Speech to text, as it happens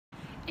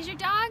Is your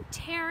dog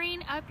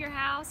tearing up your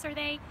house? Are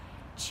they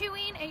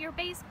chewing at your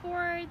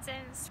baseboards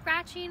and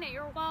scratching at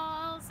your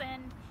walls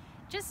and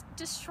just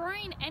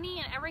destroying any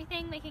and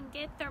everything they can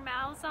get their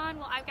mouths on?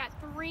 Well, I've got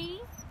 3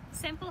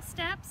 simple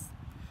steps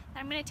that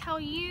I'm going to tell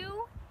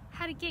you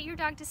how to get your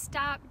dog to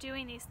stop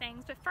doing these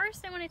things. But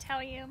first, I want to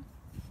tell you,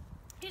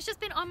 it's just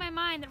been on my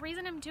mind. The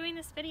reason I'm doing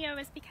this video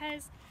is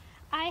because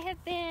I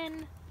have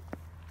been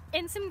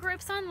in some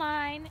groups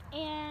online,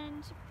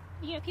 and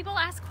people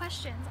ask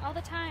questions all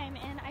the time,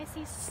 and I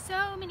see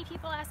so many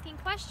people asking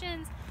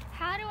questions.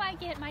 How do I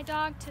get my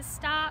dog to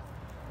stop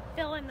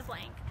fill in the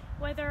blank?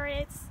 Whether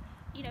it's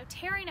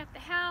tearing up the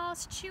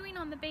house, chewing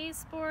on the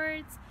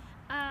baseboards,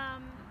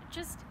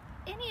 just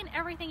any and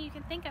everything you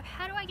can think of.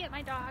 How do I get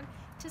my dog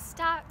to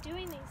stop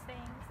doing these things?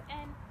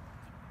 And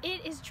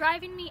it is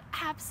driving me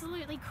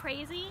absolutely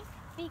crazy,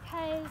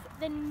 because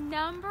the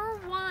number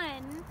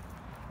one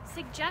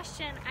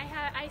suggestion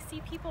I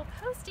see people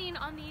posting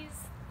on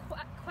these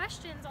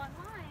questions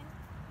online,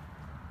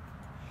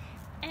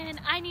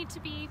 and I need to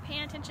be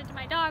paying attention to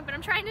my dog, but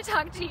I'm trying to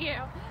talk to you.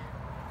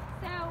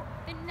 So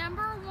the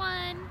number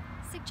one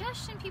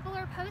suggestion people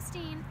are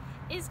posting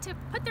is to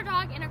put their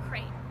dog in a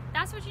crate.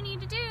 That's what you need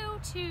to do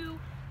to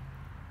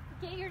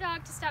get your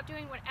dog to stop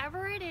doing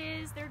whatever it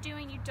is they're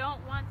doing you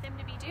don't want them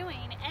to be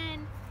doing.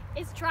 And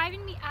it's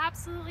driving me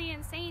absolutely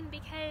insane,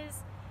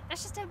 because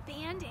that's just a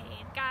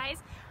band-aid,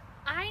 guys.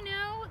 I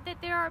know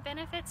that there are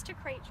benefits to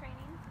crate training.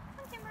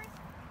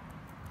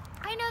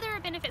 I know there are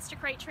benefits to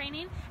crate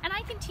training, and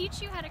I can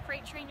teach you how to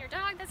crate train your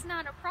dog. That's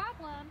not a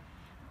problem.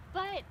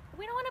 But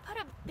we don't want to put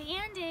a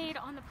band-aid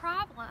on the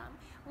problem.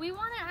 We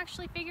want to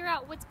actually figure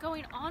out what's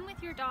going on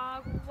with your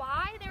dog,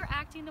 why they're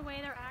acting the way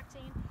they're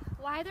acting,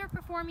 why they're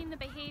performing the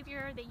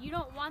behavior that you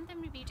don't want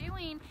them to be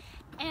doing,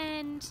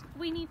 and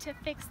we need to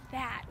fix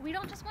that. We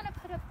don't just want to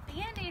put a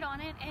band-aid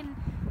on it and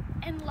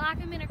lock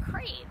them in a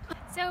crate.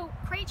 So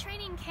crate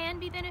training can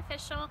be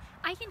beneficial.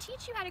 I can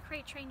teach you how to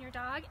crate train your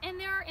dog, and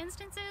there are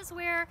instances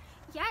where,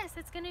 yes,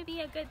 it's going to be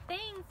a good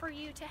thing for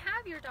you to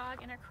have your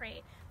dog in a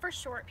crate for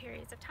short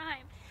periods of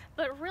time.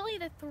 But really,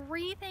 the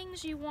 3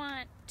 things you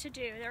want to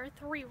do, there are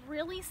 3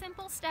 really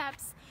simple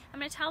steps. I'm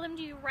going to tell them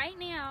to you right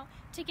now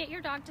to get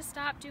your dog to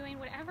stop doing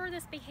whatever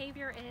this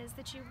behavior is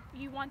that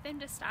you want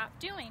them to stop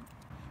doing.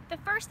 The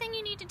first thing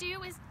you need to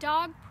do is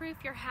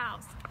dog-proof your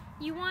house.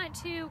 You want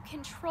to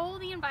control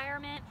the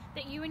environment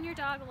that you and your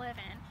dog live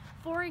in.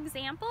 For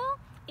example,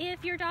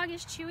 if your dog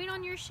is chewing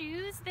on your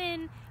shoes,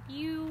 then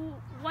you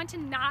want to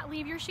not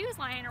leave your shoes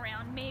lying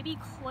around. Maybe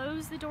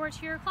close the door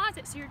to your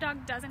closet so your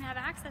dog doesn't have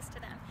access to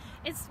them.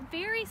 It's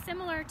very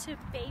similar to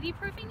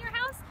baby-proofing your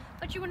house,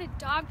 but you want to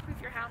dog-proof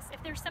your house.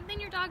 If there's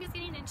something your dog is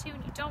getting into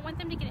and you don't want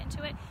them to get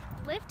into it,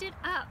 lift it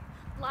up,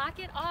 lock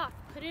it off,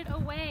 put it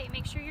away,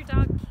 make sure your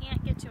dog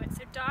can't get to it.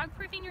 So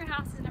dog-proofing your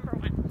house is number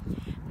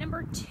 1.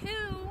 Number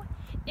 2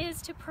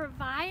 is to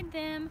provide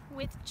them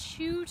with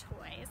chew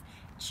toys.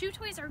 Chew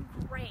toys are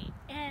great,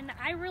 and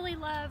I really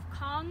love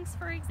Kongs,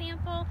 for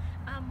example.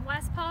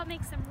 Westpaw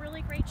makes some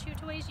really great chew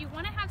toys. You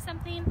want to have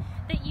something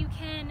that you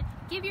can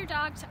give your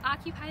dog to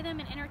occupy them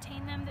and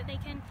entertain them, that they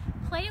can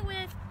play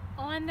with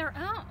on their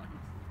own.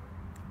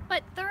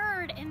 But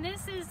third, and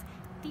this is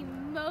the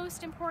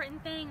most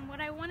important thing,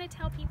 what I want to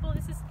tell people,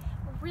 this is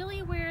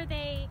really where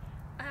they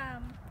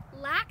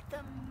lack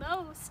the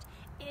most,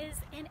 is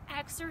in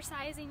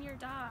exercising your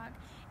dog.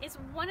 It's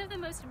one of the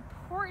most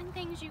important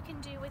things you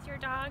can do with your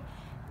dog.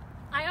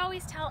 I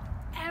always tell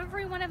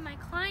every one of my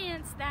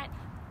clients that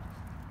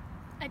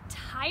a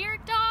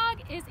tired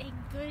dog is a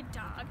good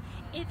dog.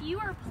 If you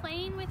are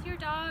playing with your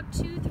dog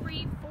 2,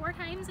 3, 4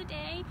 times a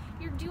day,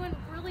 you're doing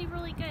really,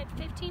 really good.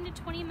 15 to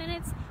 20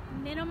 minutes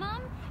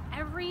minimum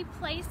every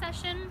play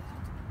session.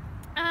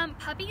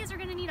 Puppies are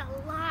going to need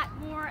a lot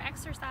more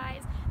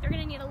exercise. They're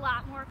going to need a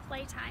lot more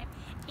playtime.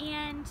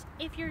 And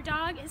if your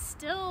dog is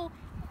still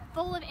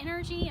full of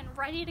energy and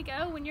ready to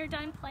go when you're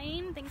done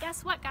playing, then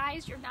guess what,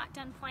 guys? You're not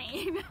done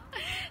playing.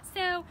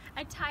 So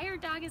a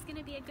tired dog is going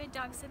to be a good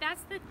dog. So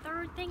that's the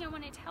third thing I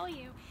want to tell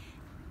you.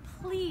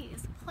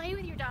 Please play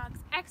with your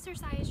dogs,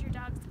 exercise your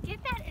dogs,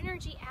 get that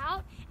energy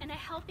out in a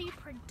healthy,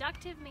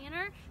 productive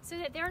manner, so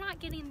that they're not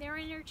getting their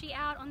energy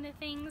out on the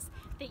things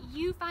that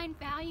you find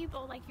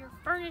valuable, like your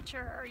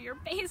furniture or your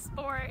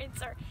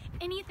baseboards or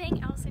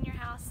anything else in your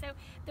house. So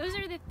those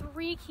are the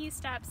 3 key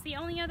steps. The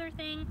only other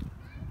thing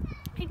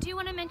I do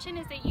want to mention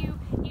is that you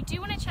do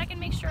want to check and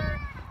make sure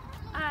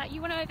you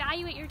want to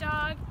evaluate your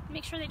dog,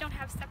 make sure they don't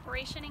have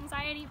separation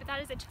anxiety, but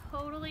that is a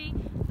totally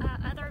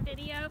other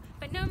video.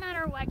 But no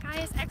matter what,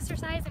 guys,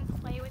 exercise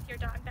and play with your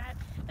dog.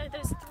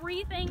 Those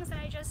 3 things that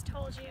I just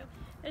told you,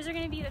 those are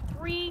going to be the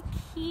 3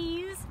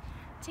 keys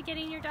to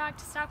getting your dog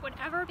to stop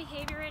whatever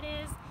behavior it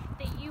is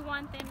that you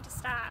want them to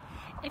stop.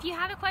 If you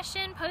have a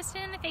question, post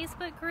it in the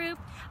Facebook group.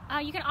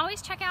 You can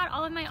always check out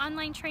all of my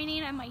online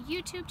training on my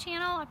YouTube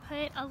channel. I'll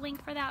put a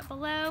link for that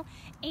below.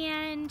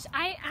 And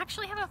I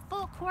actually have a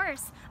full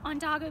course on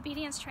dog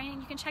obedience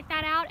training. You can check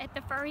that out at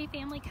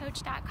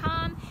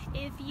thefurryfamilycoach.com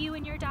if you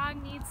and your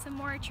dog need some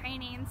more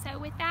training. So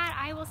with that,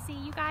 I will see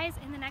you guys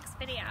in the next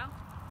video.